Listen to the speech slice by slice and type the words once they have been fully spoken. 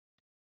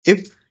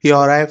If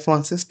your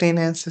iPhone 16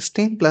 and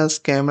 16 Plus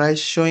camera is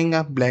showing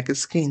a black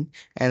screen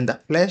and the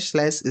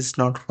flashlight is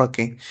not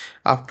working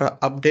after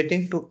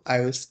updating to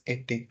iOS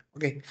 18.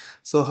 Okay,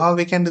 so how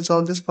we can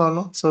resolve this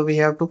problem? So we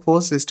have to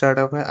force restart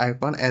of our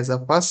iPhone. As a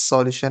first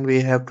solution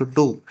we have to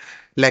do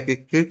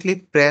like quickly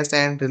press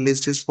and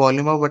release this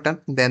volume up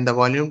button, then the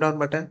volume down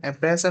button, and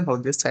press and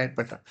hold this side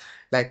button.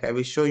 Like I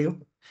will show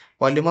you.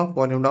 Volume up,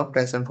 volume down,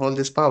 press and hold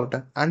this power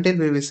button until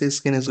we will see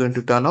screen is going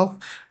to turn off.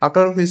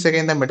 After a few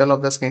seconds in the middle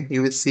of the screen,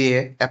 you will see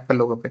a Apple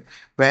logo appear.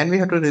 When we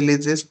have to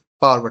release this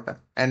power button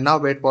and now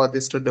wait for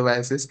this to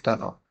device is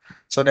turn off.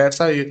 So that's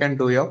how you can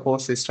do your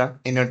force restart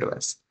in your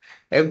device.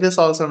 If this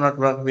also not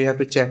work, we have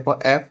to check for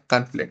app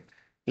conflict.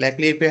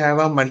 Likely if you have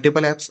a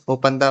multiple apps,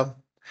 open the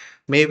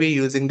maybe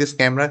using this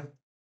camera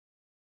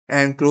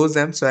and close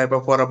them. So I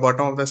for a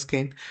bottom of the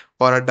screen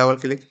for a double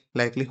click,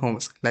 likely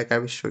home screen, like I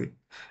will show you.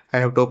 I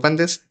have to open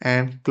this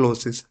and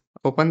close this.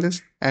 Open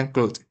this and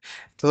close it.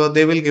 So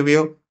they will give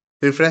you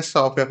refresh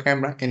of your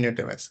camera in your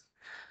device.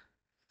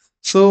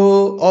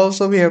 So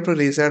also we have to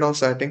reset our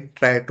setting,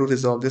 try to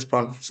resolve this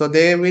problem. So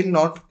they will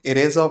not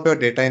erase off your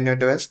data in your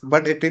device,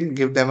 but it will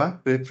give them a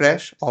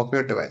refresh of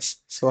your device.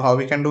 So how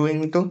we can do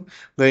into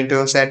go into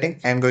your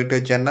setting and go into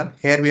your general.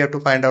 Here we have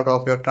to find out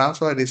of your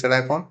transfer reset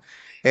iPhone.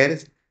 Here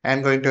is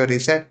and going to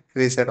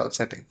reset all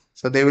setting.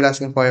 So they will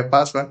asking for your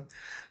password.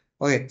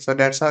 Okay, so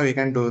that's how we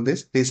can do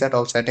this reset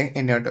all setting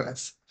in your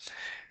device.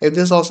 If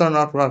this also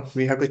not work,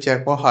 we have to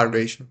check for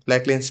hardware issue.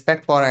 Likely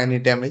inspect for any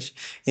damage.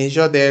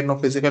 Ensure there is no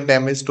physical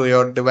damage to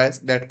your device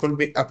that could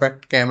be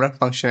affect camera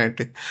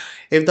functionality.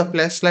 If the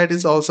flashlight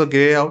is also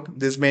gray out,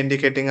 this may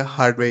indicating a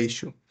hardware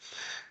issue.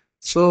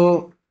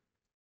 So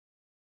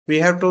we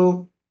have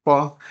to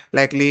for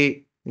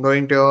likely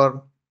going to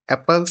your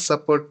Apple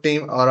support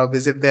team or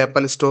visit the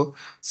Apple store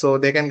so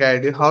they can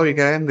guide you how you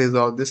can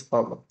resolve this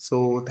problem.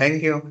 So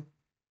thank you.